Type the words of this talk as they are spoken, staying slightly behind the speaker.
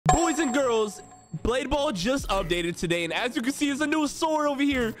and girls, Blade Ball just updated today, and as you can see, there's a new sword over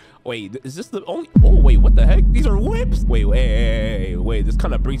here. Wait, is this the only... Oh, wait, what the heck? These are whips? Wait. This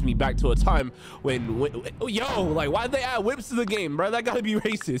kind of brings me back to a time when... Yo, like, why'd they add whips to the game, bro? That gotta be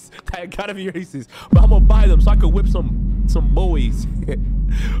racist. That gotta be racist. But I'm gonna buy them so I can whip some boys.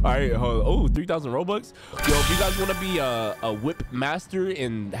 All right, hold on. Oh, 3,000 Robux. Yo, if you guys want to be a whip master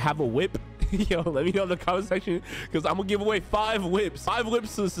and have a whip, yo, let me know in the comment section, because I'm gonna give away 5 whips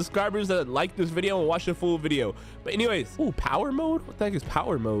to the subscribers that like this video and watch the full video. But anyways, oh, power mode. What the heck is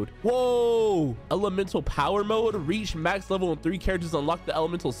power mode? Whoa, elemental power mode. Reach max level and 3 characters unlock the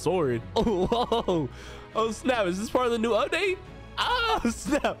elemental sword. Oh, whoa. Oh snap, is this part of the new update? Oh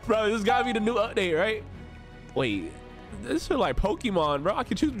snap, bro, this gotta be the new update, right? Wait, this is like Pokemon, bro. I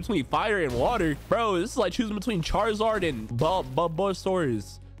can choose between fire and water, bro. This is like choosing between Charizard and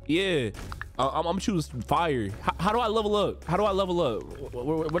Bulbasaurus. Yeah, I'm choosing fire. How do I level up? Where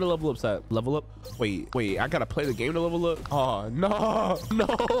the level ups at? Level up? Wait, I gotta play the game to level up? Oh, no.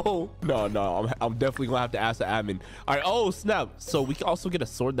 I'm definitely gonna have to ask the admin. All right, oh, snap. So we can also get a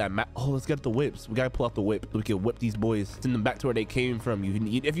sword that oh, let's get the whips. We gotta pull out the whip so we can whip these boys, send them back to where they came from.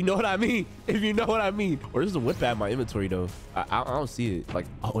 If you know what I mean. Where's the whip at in my inventory, though? I don't see it. Like,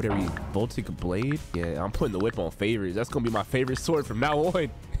 oh, there we go. Voltic blade. Yeah, I'm putting the whip on favorites. That's gonna be my favorite sword from now on.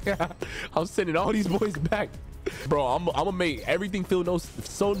 I'm sending all these boys back, bro. I'm gonna make everything feel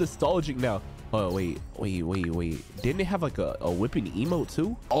so nostalgic now. Oh, wait. Didn't they have like a whipping emote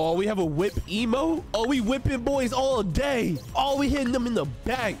too? Oh, we have a whip emote. Oh, we whipping boys all day. Oh, we hitting them in the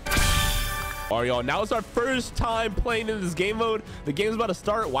back. All right, y'all, now it's our first time playing in this game mode. The game's about to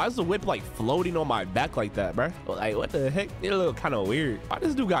start. Why is the whip like floating on my back like that, bro? Like, what the heck? It look kind of weird. Why does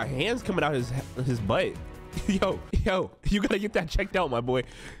this dude got hands coming out his butt? Yo, you gotta get that checked out, my boy.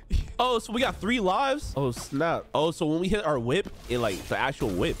 Oh, so we got 3 lives. Oh snap. Oh, so when we hit our whip, it like the actual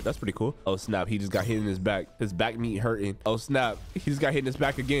whip. That's pretty cool. Oh snap, he just got hit in his back. His back meat hurting. Oh snap, he just got hit in his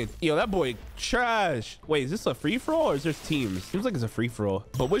back again. Yo, that boy trash. Wait, is this a free-for-all or is there teams? Seems like it's a free-for-all.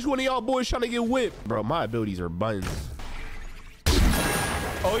 But which one of y'all boys trying to get whipped? Bro, my abilities are buns.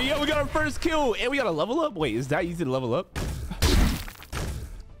 Oh yeah, we got our first kill and we got a level up. Wait, is that easy to level up?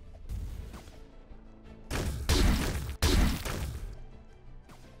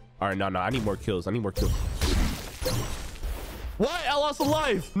 All right, no, I need more kills. What? I lost a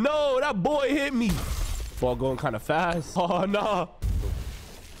life. No, that boy hit me. Ball going kind of fast. Oh, no.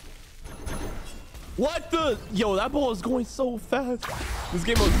 What the? Yo, that ball is going so fast. This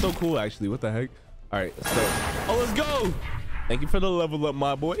game was so cool, actually. What the heck? All right, let's go. Oh, let's go. Thank you for the level up,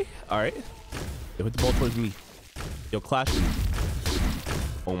 my boy. All right. Yo, hit the ball towards me. Yo, clash me.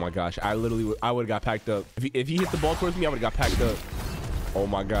 Oh, my gosh. I would have got packed up. If he hit the ball towards me, I would have got packed up. Oh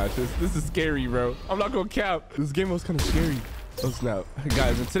my gosh, this is scary, bro. I'm not gonna cap. This game was kind of scary. Oh snap.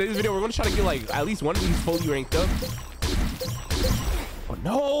 Guys, in today's video, we're gonna try to get like at least one of these fully ranked up. Oh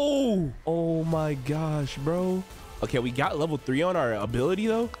no. Oh my gosh, bro. Okay, we got level 3 on our ability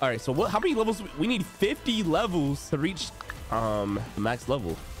though. All right, so how many levels? We need 50 levels to reach the max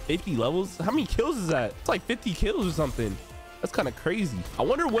level. 50 levels? How many kills is that? It's like 50 kills or something. That's kind of crazy. I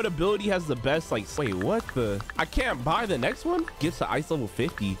wonder what ability has the best, like, wait, what the? I can't buy the next one? Gets to ice level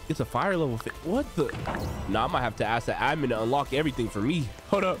 50. Gets a fire level 50. What the? Nah, I might have to ask the admin to unlock everything for me.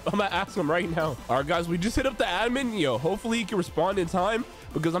 Hold up, I'm gonna ask him right now. All right, guys, we just hit up the admin. Yo, hopefully he can respond in time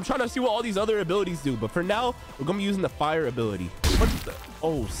because I'm trying to see what all these other abilities do. But for now, we're gonna be using the fire ability. What the?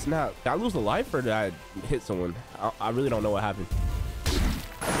 Oh, snap. Did I lose a life or did I hit someone? I really don't know what happened.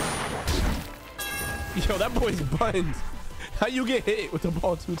 Yo, that boy's buns. How you get hit with the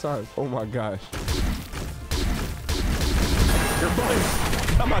ball 2 times? Oh my gosh. You're buns.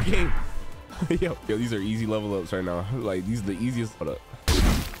 Get out my game. Yo, these are easy level ups right now. Like, these are the easiest. Hold up.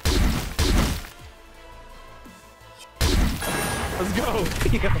 Let's go.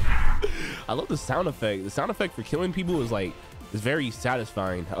 Yo. I love the sound effect. The sound effect for killing people is like, is very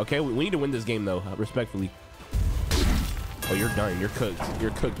satisfying. Okay, we need to win this game though, respectfully. Oh, you're done. You're cooked. You're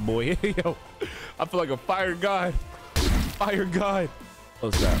cooked, boy. Yo, I feel like a fire god. Fire god.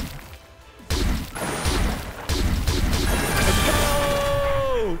 What's that? Let's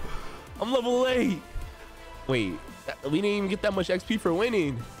go! I'm level 8. Wait, we didn't even get that much XP for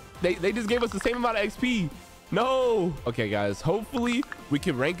winning. They just gave us the same amount of XP. No. Okay, guys, hopefully we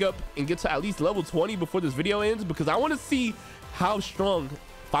can rank up and get to at least level 20 before this video ends, because I want to see how strong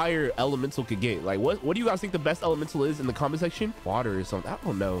fire elemental could get. Like, what do you guys think the best elemental is in the comment section? Water or something? I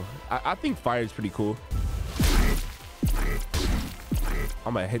don't know. I think fire is pretty cool.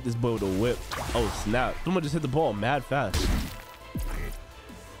 I'm gonna hit this boy with a whip. Oh snap, someone just hit the ball mad fast.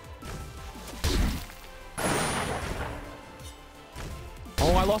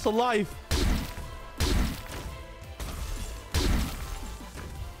 Oh, I lost a life.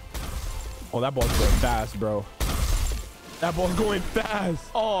 Oh, that ball's going fast, bro. That ball's going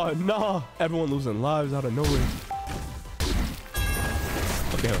fast. Oh, no. Everyone losing lives out of nowhere.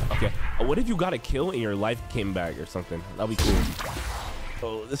 Okay. What if you got a kill and your life came back or something? That'd be cool.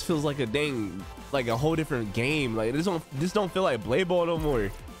 Oh, this feels like like a whole different game. Like this don't feel like Blade Ball no more.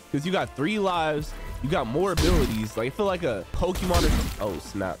 Because you got 3 lives. You got more abilities. Like, I feel like a Pokemon or something. Oh,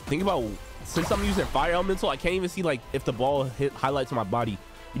 snap. Think about, since I'm using Fire Elemental, I can't even see, like, if the ball hit highlights on my body.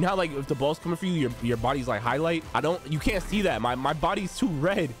 You know how, like, if the ball's coming for you, your body's, like, highlight? You can't see that. My body's too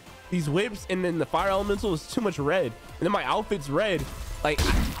red. These whips and then the Fire Elemental is too much red. And then my outfit's red. Like,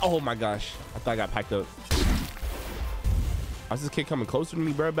 oh, my gosh. I thought I got packed up. How's this kid coming closer to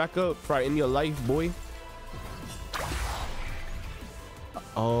me, bro? Back up. Try to end your life, boy.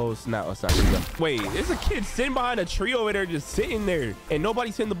 Oh, snap. Oh, snap. Here we go. Wait, there's a kid sitting behind a tree over there, just sitting there, and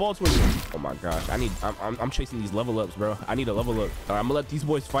nobody's hitting the ball towards him. Oh my gosh. I'm chasing these level ups, bro. I need a level up. All right, I'm gonna let these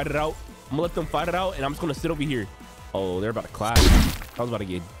boys fight it out. I'm gonna let them fight it out, and I'm just gonna sit over here. Oh, they're about to clash. I was about to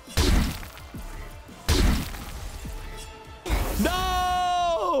get.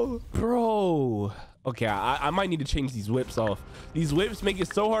 No, bro. Okay, I might need to change these whips off. These whips make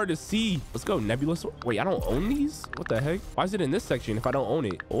it so hard to see. Let's go, Nebulous. Wait, I don't own these? What the heck? Why is it in this section if I don't own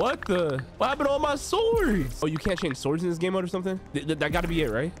it? What happened to all my swords? Oh, you can't change swords in this game mode or something? That gotta be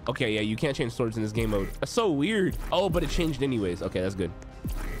it, right? Okay, yeah, you can't change swords in this game mode. That's so weird. Oh, but it changed anyways. Okay, that's good.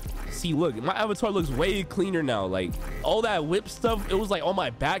 See, look, my avatar looks way cleaner now. Like, all that whip stuff, it was like on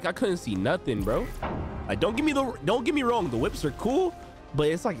my back. I couldn't see nothing, bro. Like, don't get me wrong. The whips are cool, but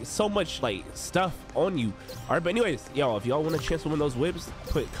it's like so much like stuff on you. All right, but anyways, y'all, if y'all want a chance to win those whips,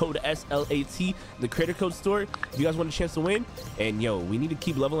 put code SLAT in the creator code store if you guys want a chance to win. And yo, we need to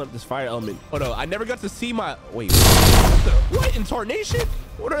keep leveling up this fire element. Oh no, I never got to see my what in tarnation?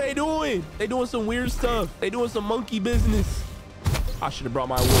 What are they doing? They doing some weird stuff. They doing some monkey business. I should have brought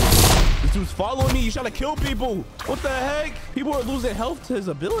my whip. This dude's following me. He's trying to kill people. What the heck? People are losing health to his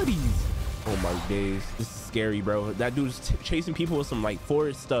abilities. Oh my days, this is scary, bro. That dude's chasing people with some like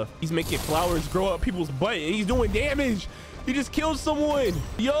forest stuff. He's making flowers grow up people's butt and he's doing damage. He just killed someone.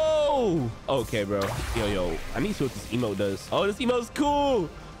 Yo. Okay, bro. Yo, I need to see what this emote does. Oh, this emote's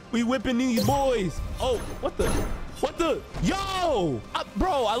cool. We whipping these boys. Oh, what the yo,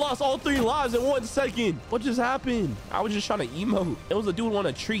 bro, I lost all 3 lives in 1 second. What just happened? I was just trying to emote. It was a dude on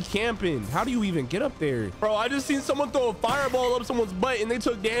a tree camping. How do you even get up there? Bro, I just seen someone throw a fireball up someone's butt and they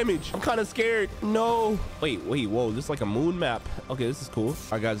took damage. I'm kind of scared. No, wait, whoa, this is like a moon map. Okay, this is cool. All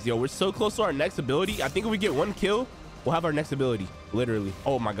right, guys, yo, we're so close to our next ability. I think if we get 1 kill, we'll have our next ability, literally.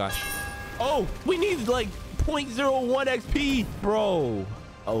 Oh my gosh. Oh, we need like 0.01 XP, bro.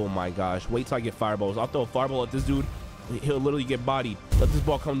 Oh my gosh, wait till I get fireballs. I'll throw a fireball at this dude. He'll literally get bodied. Let this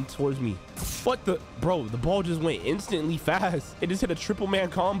ball come towards me. What the, bro, the ball just went instantly fast. It just hit a triple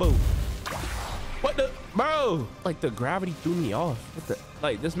man combo. What the, bro, like the gravity threw me off. What the,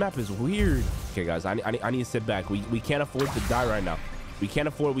 like this map is weird. Okay guys, I need to sit back. We can't afford to die right now. We can't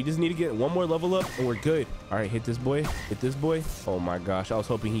afford, we just need to get 1 more level up and we're good. All right, hit this boy, hit this boy. Oh my gosh, I was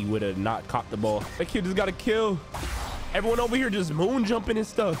hoping he would have not caught the ball. That kid just got a kill. Everyone over here just moon jumping and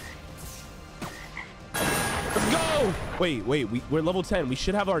stuff. Let's go. Wait, we're level 10. We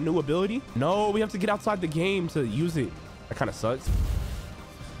should have our new ability. No, we have to get outside the game to use it. That kind of sucks.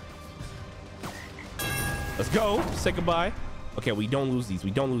 Let's go. Say goodbye. Okay, we don't lose these.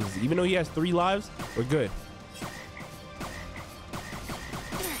 We don't lose these. Even though he has 3 lives, we're good.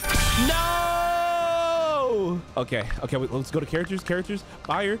 No. Okay, let's go to characters.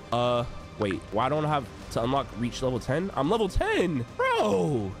 Fire. Wait, why don't I have to unlock reach level 10? I'm level 10,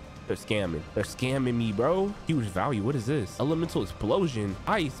 bro. They're scamming me, bro. Huge value. What is this? Elemental explosion.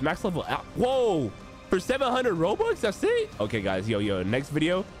 Ice max level out. Whoa, for 700 Robux, that's it. Okay guys, yo, next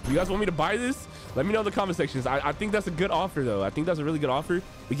video, if you guys want me to buy this, let me know in the comment sections. I think that's a good offer though. I think that's a really good offer.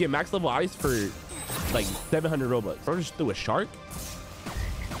 We get max level ice for like 700 Robux. Bro, just threw a shark.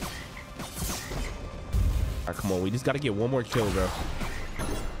 All right, come on, we just got to get 1 more kill, bro.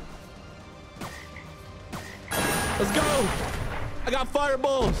 Let's go. I got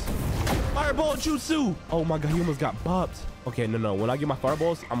fireballs. Fireball jutsu. Oh my god, he almost got bopped. Okay, no. When I get my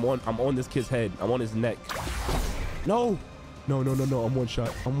fireballs, I'm on this kid's head. I'm on his neck. No. I'm 1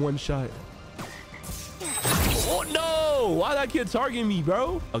 shot. Oh no. Why that kid targeting me,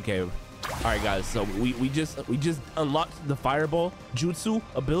 bro? Okay. All right, guys. So we just unlocked the fireball jutsu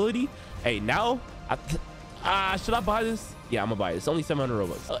ability. Hey, now should I buy this? Yeah, I'm gonna buy it. It's only 700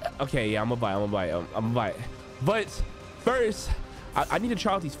 Robux. Okay, yeah, I'm gonna buy it. But first, I need to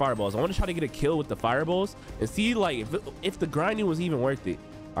try out these fireballs. I want to try to get a kill with the fireballs and see like if the grinding was even worth it.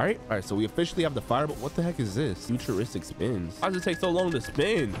 All right, so we officially have the fireball. What the heck is this? Futuristic spins. Why does it take so long to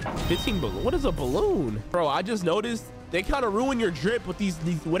spin? 15 balloon. What is a balloon? Bro, I just noticed they kind of ruin your drip with these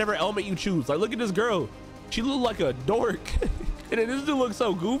whatever element you choose. Like, look at this girl. She look like a dork. And then this dude looks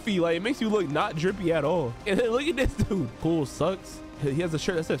so goofy. Like, it makes you look not drippy at all. And then look at this dude. Pool sucks. He has a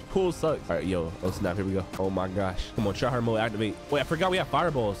shirt that says pool sucks. All right, yo, oh snap, here we go. Oh my gosh. Come on, try hard mode, activate. Wait, I forgot we have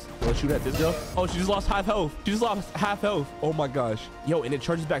fireballs. Let's shoot at this girl. Oh, she just lost half health. She just lost half health. Oh my gosh. Yo, and it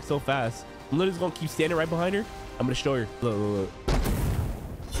charges back so fast. I'm literally just gonna keep standing right behind her. I'm gonna show her. Look.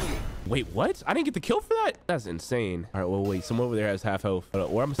 Wait, what? I didn't get the kill for that? That's insane. All right, well, wait, someone over there has half health. Or I'm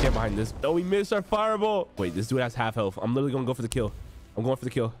gonna stand behind this. Oh, we missed our fireball. Wait, this dude has half health. I'm literally gonna go for the kill. I'm going for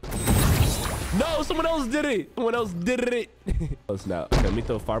the kill. No, someone else did it. Someone else did it. Oh, snap. Okay, let me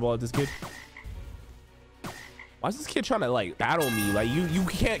throw a fireball at this kid. Why is this kid trying to like battle me? Like you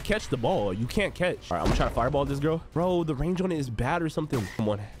can't catch the ball. You can't catch. All right, I'm gonna try to fireball this girl. Bro, the range on it is bad or something. Come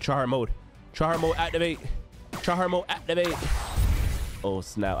on, try hard mode. Try hard mode, activate. Try hard mode, activate. Oh,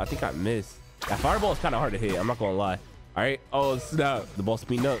 snap. I think I missed. That fireball is kind of hard to hit. I'm not gonna lie. All right. Oh, snap. The ball's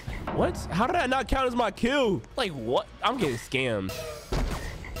speeding up. What? How did that not count as my kill? Like, what? I'm getting scammed.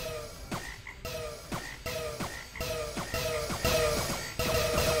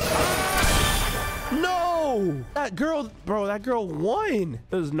 No, that girl, bro, that girl won.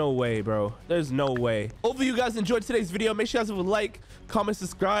 There's no way, bro. There's no way. Hopefully you guys enjoyed today's video. Make sure you guys leave a like, comment,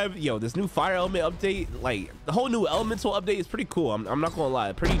 subscribe. Yo, this new fire element update, like the whole new elemental update is pretty cool. I'm not gonna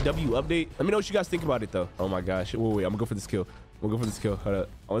lie, pretty W update. Let me know what you guys think about it though. Oh my gosh. Wait, I'm gonna go for this kill. I'm gonna go for this kill. Hold up.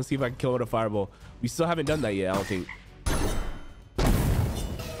 I want to see if I can kill her with a fireball. We still haven't done that yet, I don't think.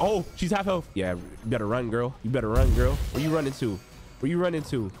 Oh, she's half health. Yeah, you better run, girl. You better run, girl. Where you running to? Where you running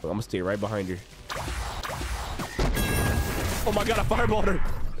to? I'm gonna stay right behind her. Oh my god, I fireballed her.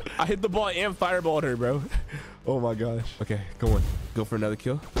 I hit the ball and fireballed her, bro. Oh my gosh. Okay, come on. Go for another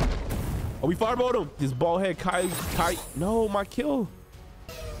kill. Oh, we fireballed him. This ball head Kai. No, my kill.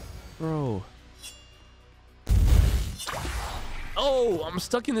 Bro. Oh, I'm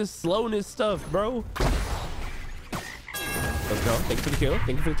stuck in this slowness stuff, bro. Let's go. Thank you for the kill.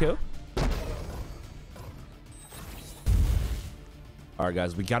 Thank you for the kill. All right,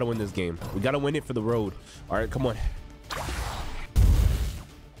 guys, we got to win this game. We got to win it for the road. All right, come on.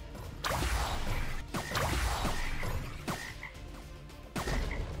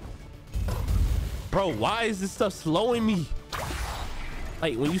 Bro, why is this stuff slowing me?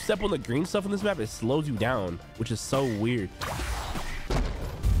 Like, when you step on the green stuff on this map, it slows you down, which is so weird.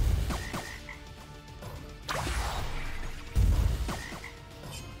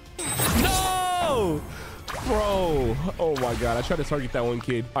 No! Bro, oh my god, I tried to target that one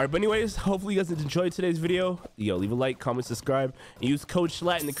kid. All right, but anyways, hopefully you guys enjoyed today's video. Yo, leave a like, comment, subscribe, and use code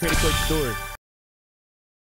Slat in the credit card store.